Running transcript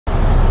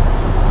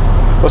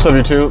What's up,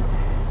 YouTube?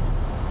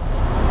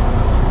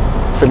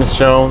 Fitness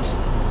Jones.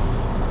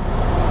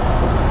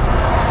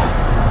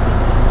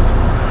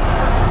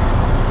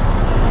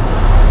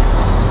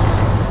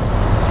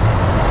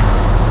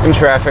 In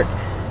traffic.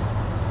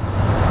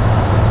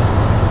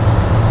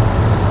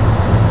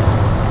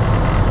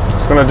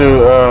 Just gonna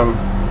do a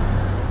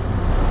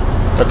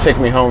take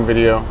me home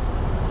video.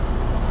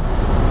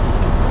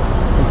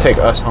 Take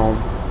us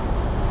home.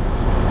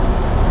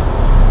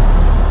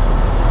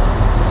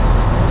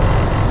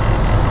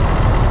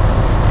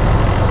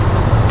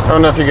 I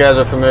don't know if you guys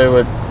are familiar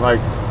with like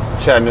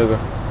Chattanooga,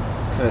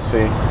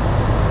 Tennessee.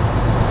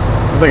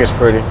 I think it's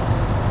pretty.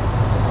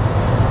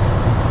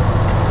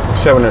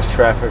 Except when there's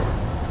traffic.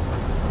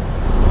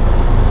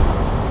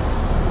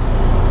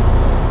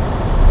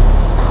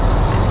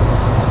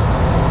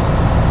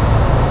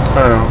 I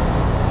don't know.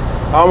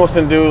 I almost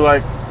didn't do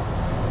like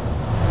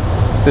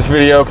this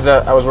video because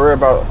I was worried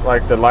about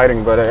like the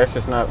lighting, but it's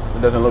just not,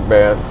 it doesn't look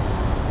bad.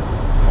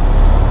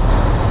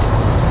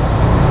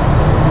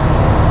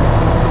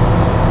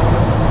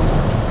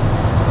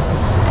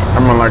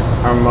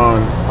 I'm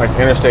on like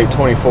Interstate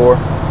 24,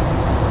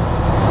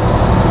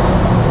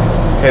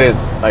 headed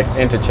like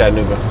into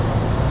Chattanooga.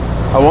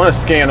 I want to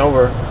scan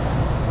over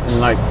and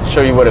like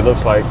show you what it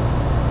looks like.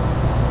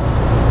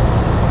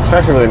 It's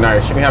actually really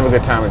nice. You can have a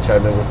good time in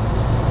Chattanooga.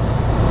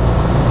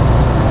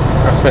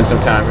 I spent some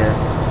time here.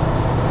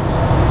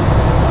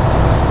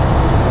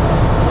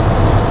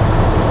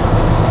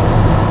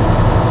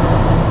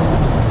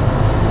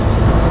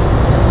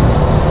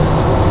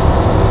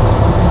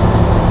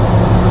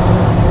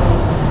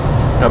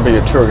 I'll be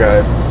your tour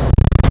guide.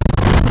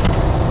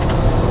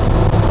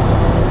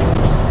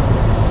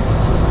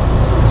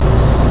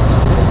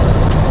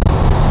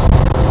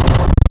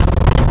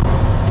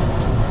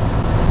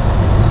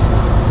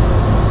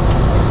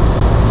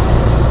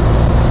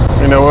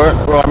 You know what?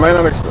 Well, I might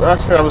not expect.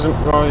 Actually, I was in.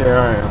 Oh,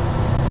 yeah, I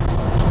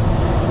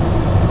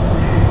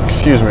am.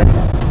 Excuse me.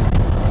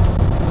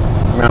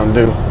 Mountain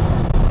Dew.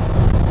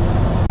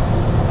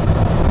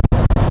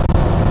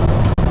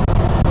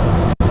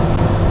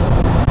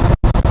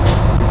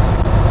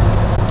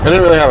 I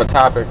didn't really have a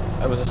topic.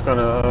 I was just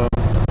gonna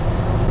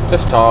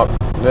just talk.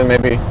 Then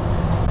maybe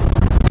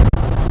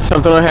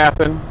something will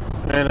happen,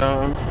 and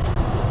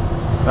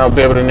I'll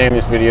be able to name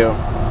this video.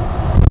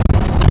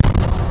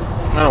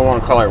 I don't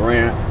want to call it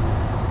rant.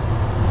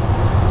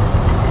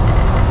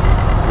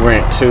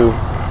 Rant 2.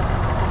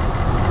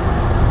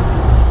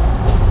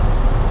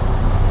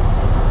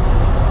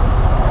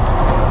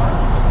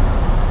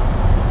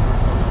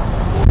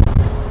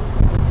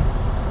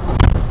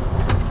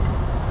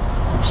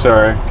 I'm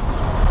sorry.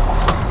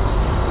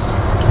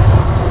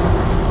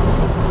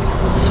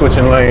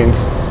 Switching lanes.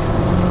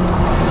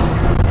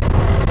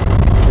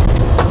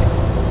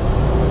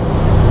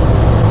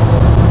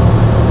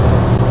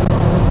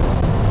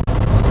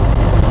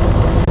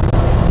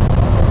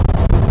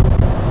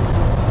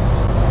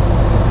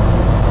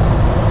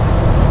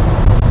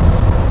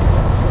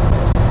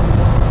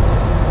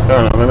 I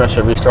don't know, maybe I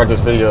should restart this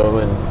video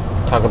and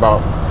talk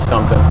about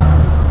something.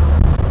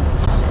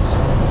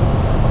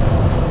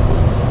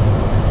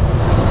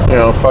 You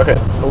know, fuck it.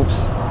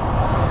 Oops.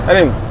 I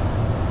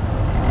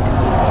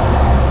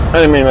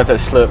didn't mean to let that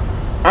slip.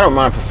 I don't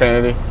mind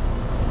profanity.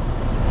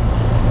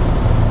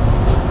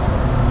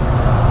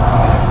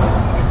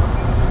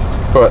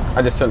 But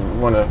I just didn't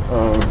want to,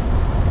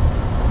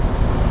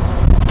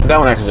 that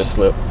one actually just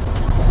slipped.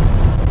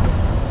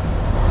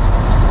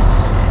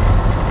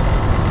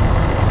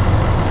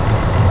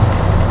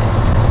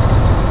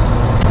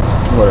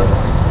 Whatever.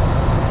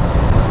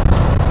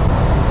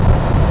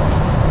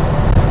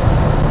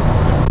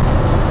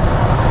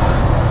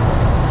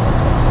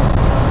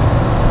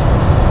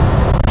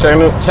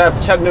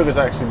 Chattanooga is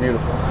actually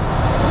beautiful,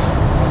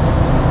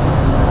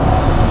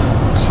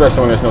 especially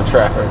when there's no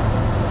traffic.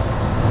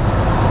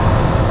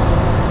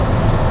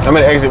 I'm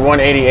at exit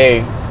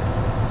 180A,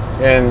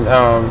 and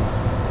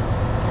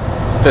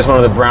there's one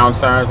of the brown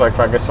signs, like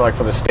I guess for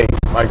the state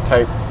like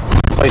type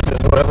places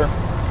or whatever.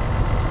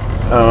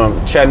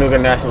 Chattanooga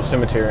National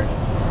Cemetery.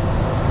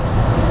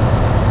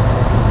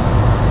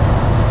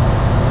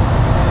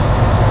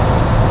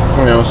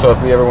 You know, so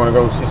if you ever want to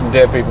go see some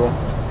dead people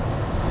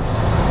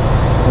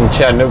in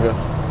Chattanooga,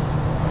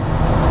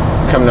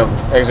 come to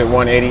exit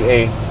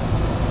 180A,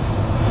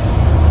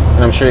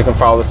 and I'm sure you can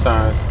follow the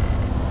signs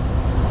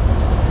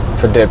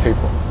for dead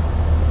people.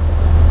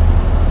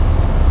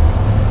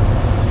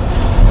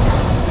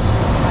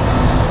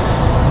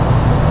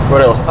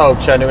 What else? Oh,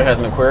 Chattanooga has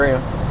an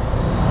aquarium.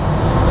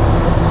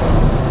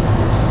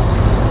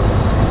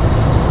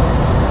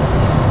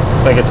 I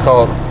think it's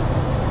called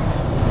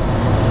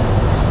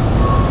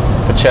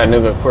the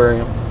Chattanooga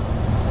Aquarium.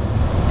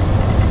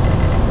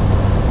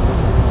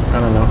 I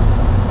don't know.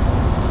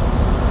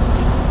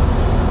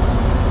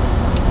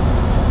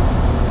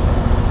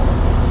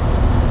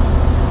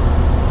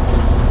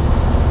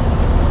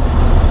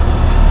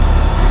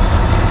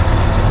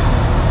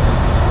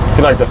 If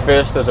you like the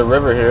fish, there's a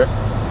river here.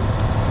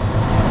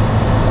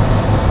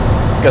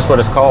 Guess what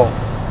it's called?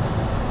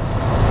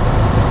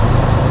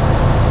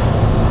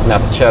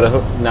 Not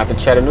the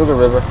Chattanooga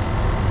River.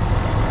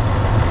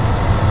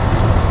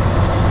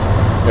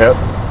 Yep.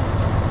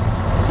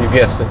 You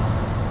guessed it.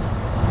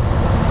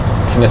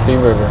 Tennessee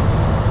River.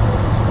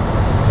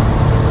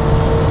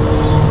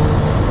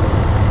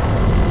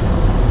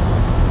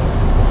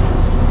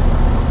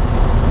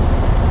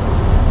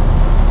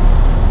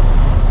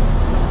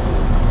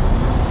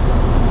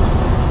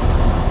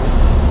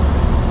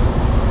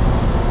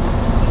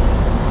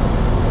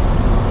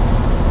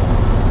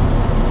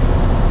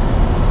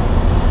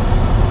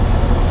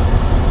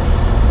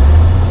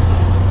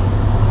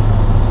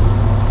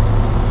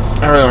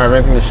 I really don't have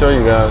anything to show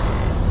you guys.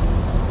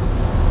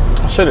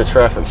 I should have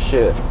traffic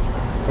shit.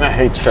 I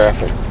hate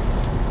traffic.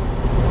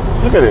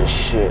 Look at this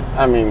shit.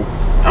 I mean,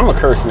 I'm a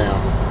curse now.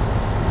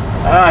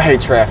 I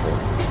hate traffic.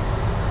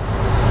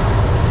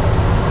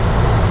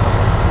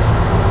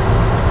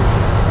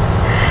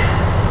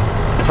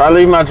 If I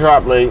leave my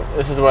drop late,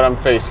 this is what I'm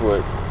faced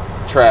with.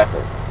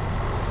 Traffic.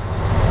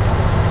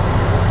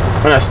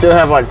 And I still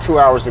have like 2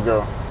 hours to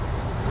go.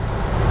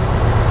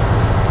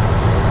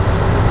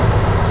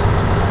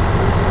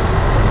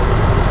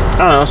 I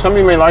don't know, some of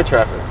you may like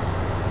traffic.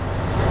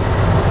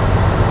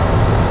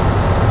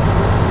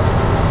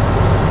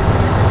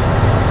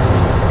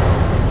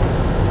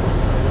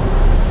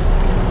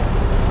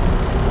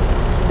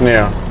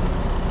 Yeah.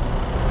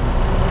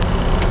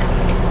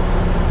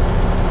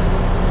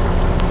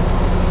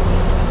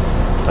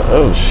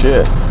 Oh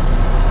shit.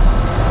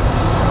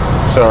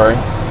 Sorry.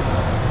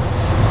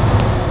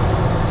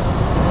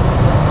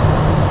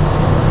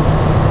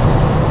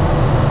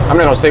 I'm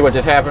not gonna say what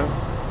just happened.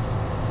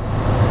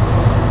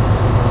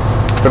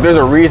 But there's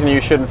a reason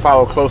you shouldn't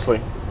follow closely.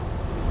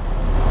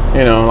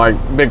 You know, like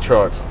big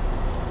trucks.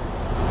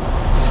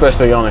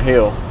 Especially on a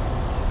hill.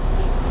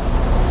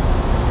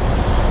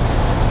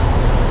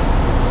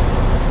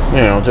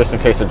 You know, just in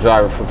case the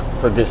driver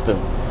forgets to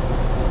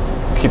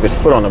keep his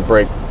foot on the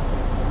brake.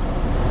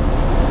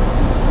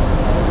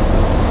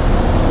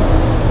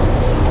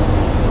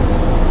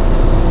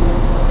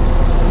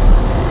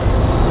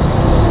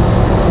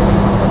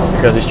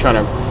 Because he's trying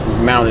to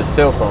mount his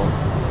cell phone.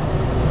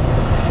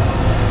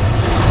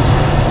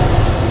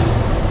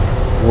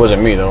 It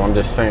wasn't me though, I'm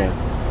just saying.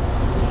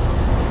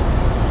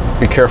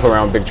 Be careful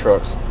around big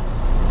trucks.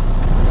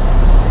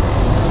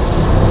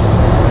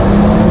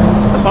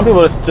 Some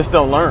people just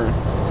don't learn.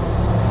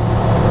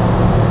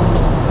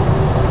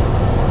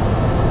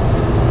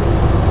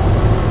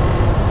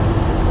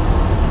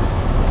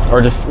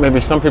 Or just maybe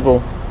some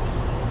people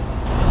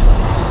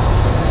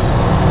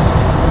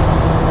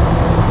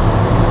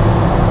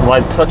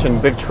like touching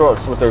big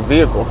trucks with their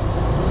vehicle.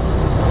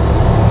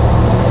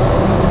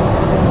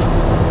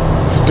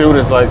 This dude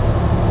is like,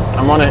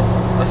 I'm on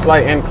a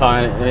slight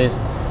incline and he's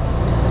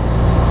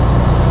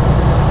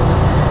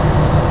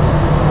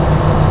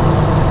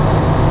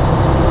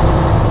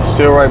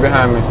still right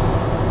behind me.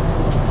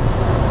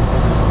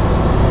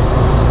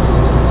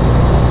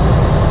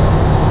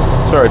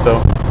 It's alright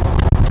though.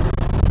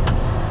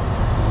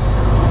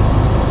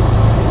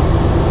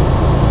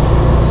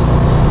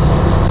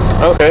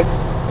 Okay,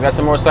 I got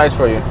some more sites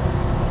for you.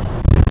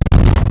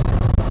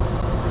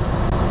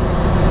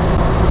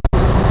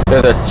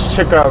 There's a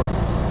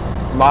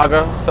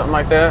Chickamauga, something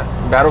like that,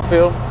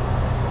 battlefield.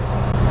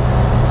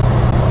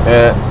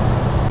 At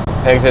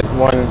exit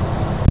 1,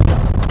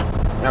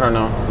 I don't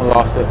know, I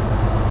lost it.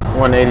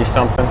 180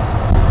 something.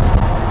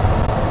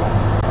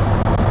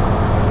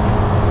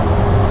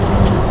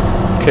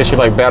 In case you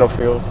like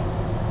battlefields.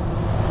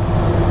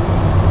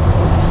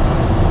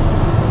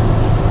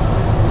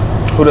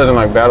 Who doesn't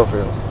like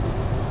battlefields?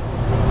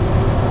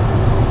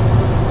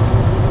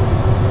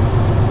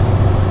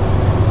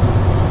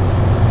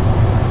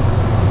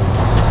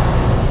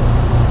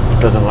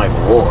 Doesn't like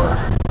war.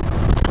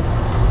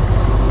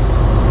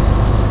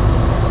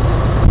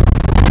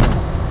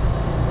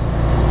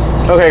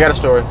 Okay, I got a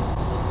story.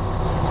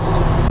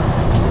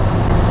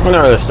 Well,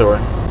 not really a story.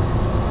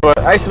 But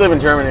I used to live in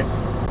Germany,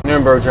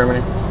 Nuremberg,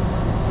 Germany.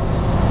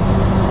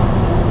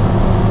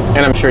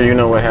 And I'm sure you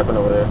know what happened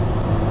over there.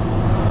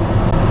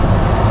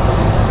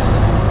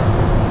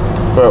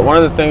 But one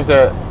of the things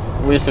that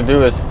we used to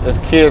do as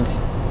kids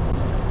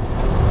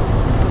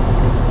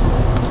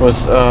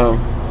was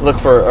look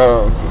for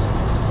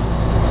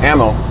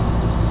ammo,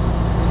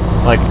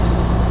 like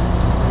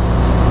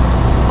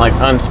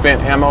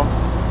unspent ammo,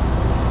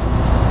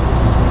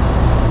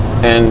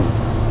 and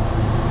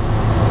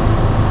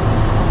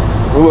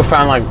we would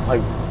find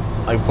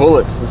like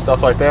bullets and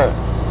stuff like that.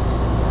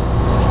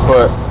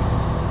 But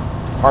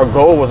our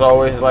goal was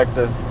always like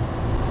to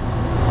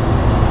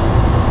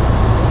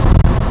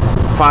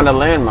find a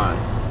landmine.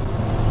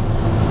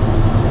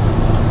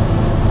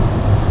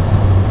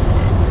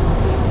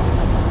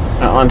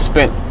 An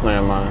unspent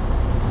landmine.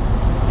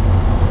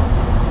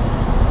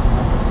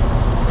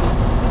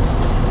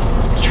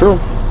 It's true.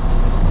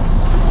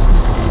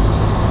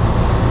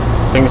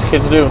 Things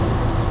kids do.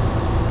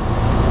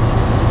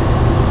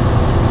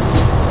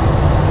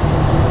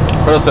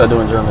 What else did I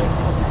do in Germany?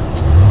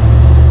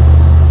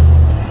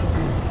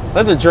 I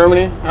went to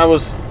Germany. I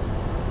was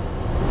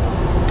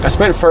I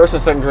spent first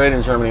and second grade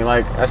in Germany.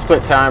 Like, I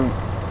split time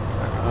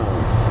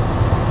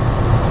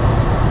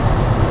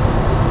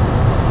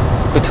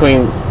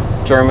between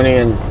Germany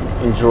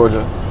and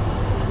Georgia.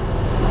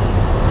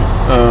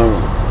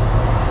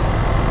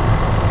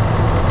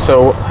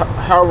 So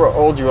however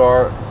old you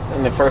are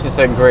in the first and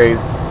second grade,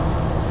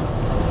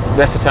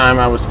 that's the time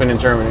I would spend in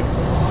Germany.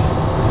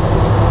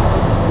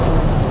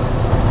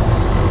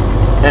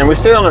 And we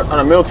stayed on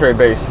a military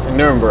base in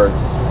Nuremberg.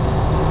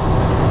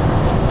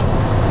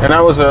 And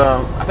I was,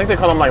 I think they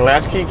call them like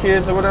latchkey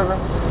kids or whatever.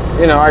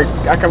 You know,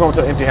 I come home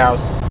to an empty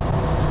house.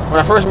 When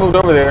I first moved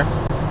over there,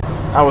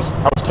 I was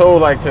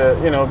told like to,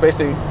 you know,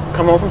 basically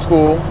come home from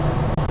school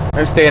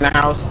and stay in the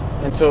house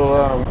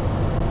until,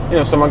 you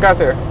know, someone got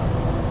there.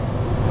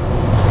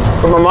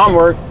 But my mom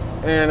worked,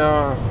 and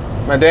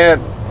my dad,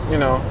 you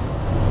know,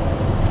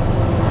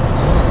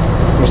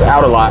 was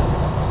out a lot.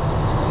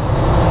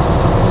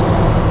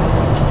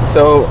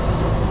 So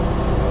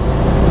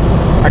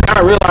I kind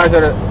of realized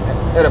that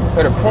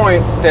at a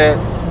point that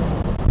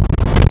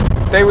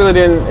they really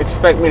didn't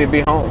expect me to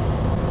be home,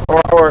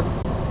 or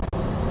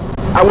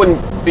I wouldn't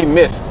be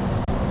missed,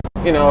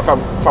 you know, if I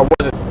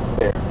wasn't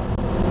there.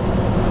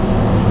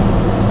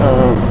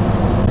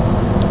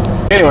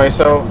 Anyway,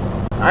 so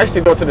I used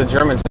to go to the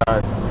German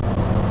side.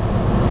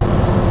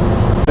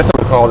 That's what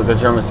we called it, the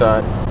German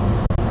side,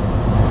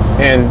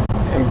 and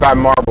buy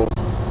marbles.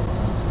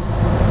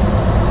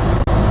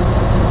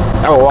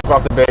 I would walk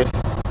off the base,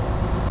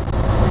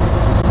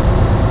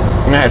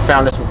 and I had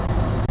found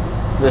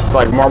this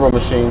like marble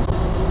machine.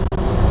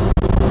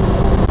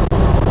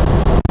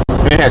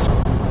 And it has,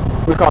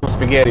 we call them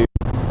spaghetti.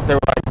 They were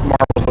like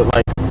marbles with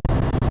like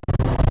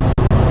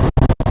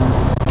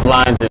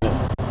lines in it.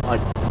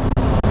 Like,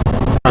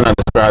 I'm not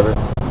describe it.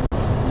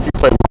 If you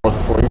played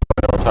marbles before, you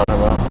probably know what I'm talking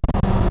about.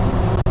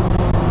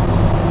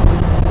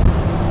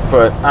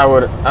 But I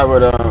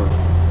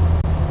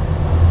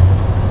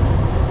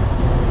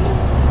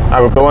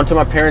would go into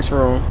my parents'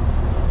 room,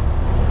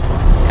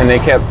 and they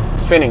kept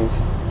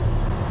finnings,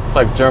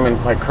 like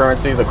German, like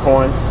currency, the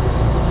coins.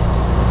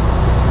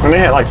 And they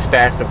had like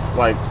stacks of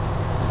like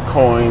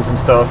coins and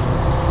stuff.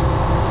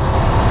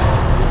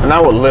 And I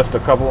would lift a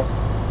couple,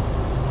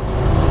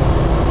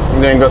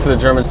 and then go to the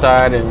German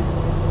side and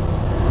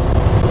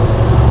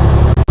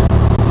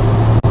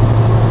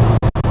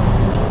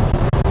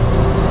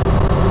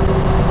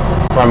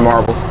buy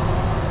marbles.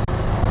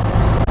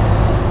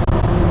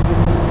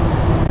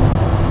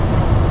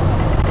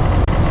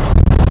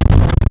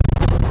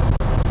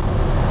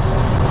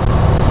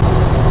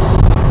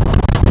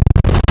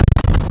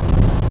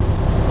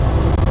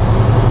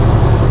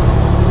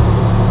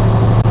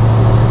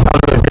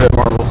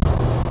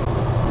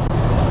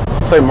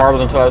 Played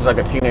marbles until I was like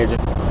a teenager.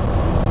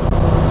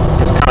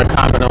 It's kind of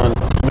common on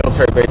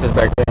military bases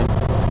back then.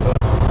 But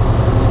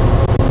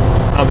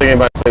I don't think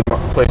anybody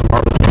plays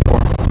marbles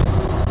anymore.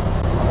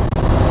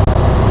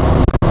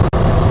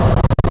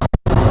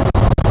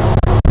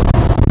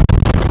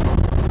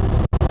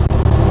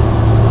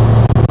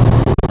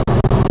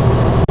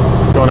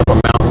 Going up a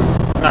mountain.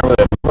 Not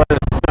really, but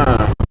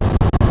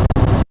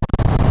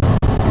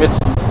it's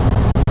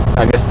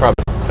I guess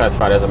probably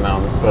classified as a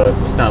mountain, but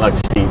it's not like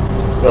steep.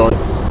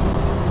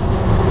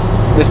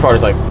 This part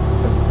is like,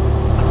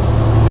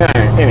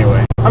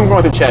 anyway, I'm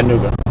going through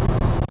Chattanooga.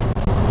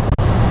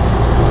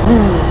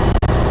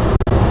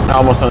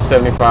 Almost on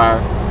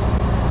 75.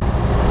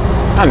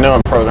 I know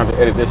I'm probably going to have to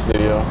edit this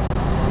video.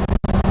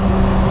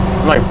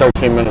 I'm like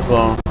 13 minutes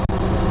long.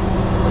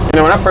 You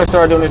know, when I first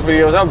started doing these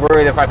videos, I was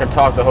worried if I could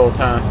talk the whole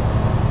time.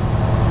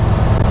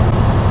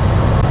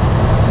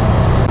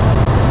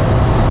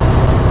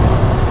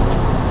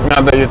 And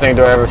I bet you think,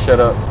 do I ever shut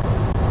up?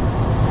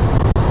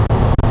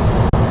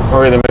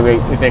 Or either maybe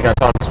you think I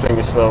talk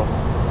extremely slow.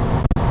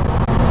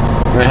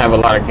 And I have a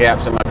lot of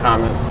gaps in my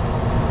comments.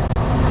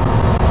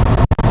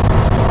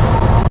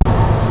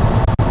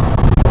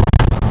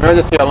 Let's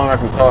just see how long I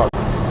can talk.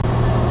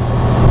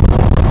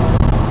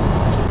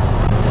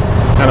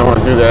 I don't want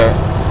to do that.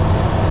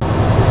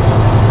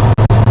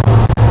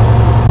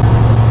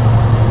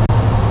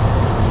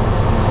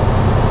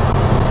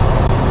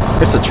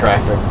 It's the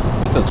traffic.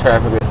 It's the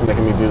traffic that's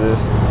making me do this.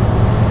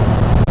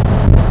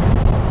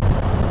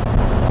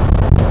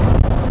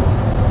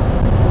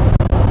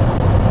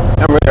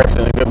 I'm really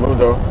actually in a good mood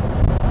though.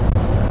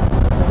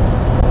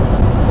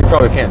 You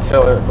probably can't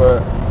tell it,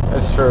 but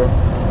it's true.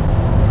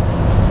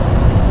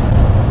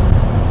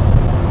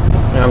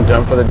 And I'm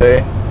done for the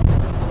day.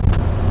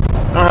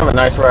 I'll have a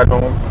nice ride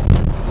home.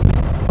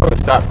 Probably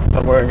stop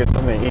somewhere and get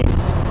something to eat.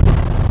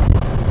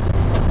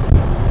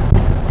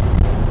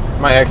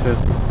 My ex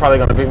is probably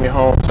gonna beat me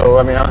home, so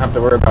I mean I don't have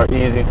to worry about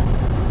easy.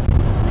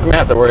 I mean I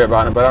have to worry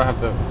about it, but I don't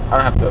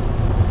have to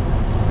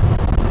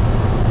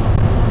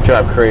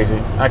drive crazy.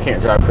 I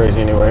can't drive crazy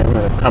anyway. I'm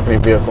in a company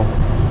vehicle.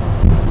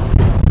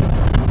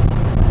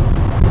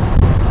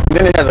 And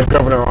then it has a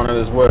governor on it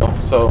as well,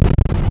 so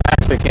I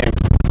actually can't.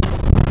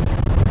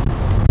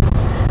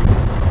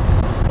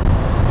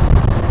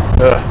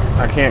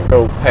 I can't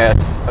go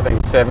past, I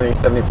think, 70,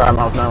 75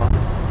 miles an hour.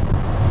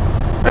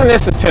 And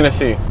this is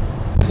Tennessee.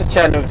 This is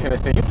Chattanooga,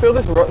 Tennessee. You feel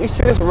this road? You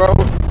see this road?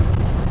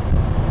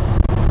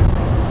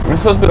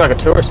 It's supposed to be like a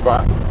tourist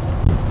spot.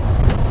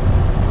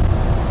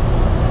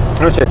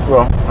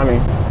 Well, I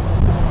mean,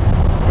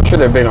 I'm sure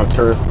they're big on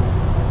tourism,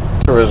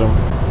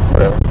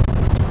 whatever.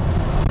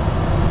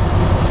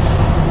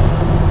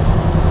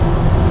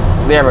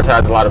 They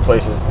advertise a lot of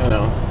places,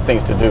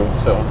 things to do.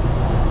 So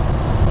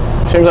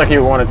it seems like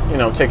you want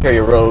to, take care of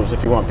your roads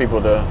if you want people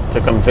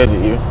to come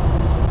visit you.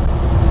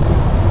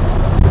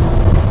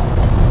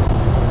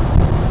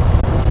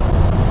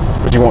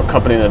 Would you want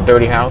company in a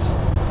dirty house?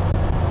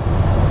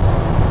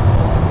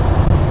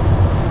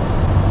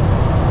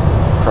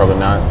 Probably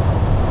not.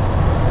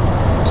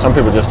 Some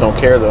people just don't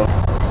care though.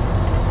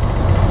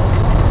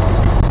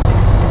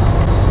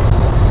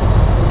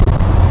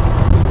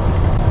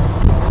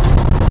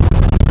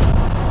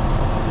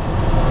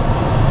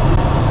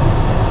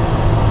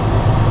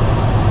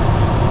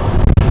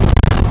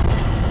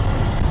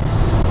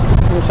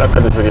 I'll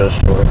cut this video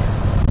short.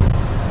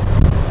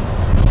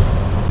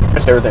 I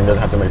guess everything doesn't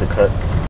have to make the cut.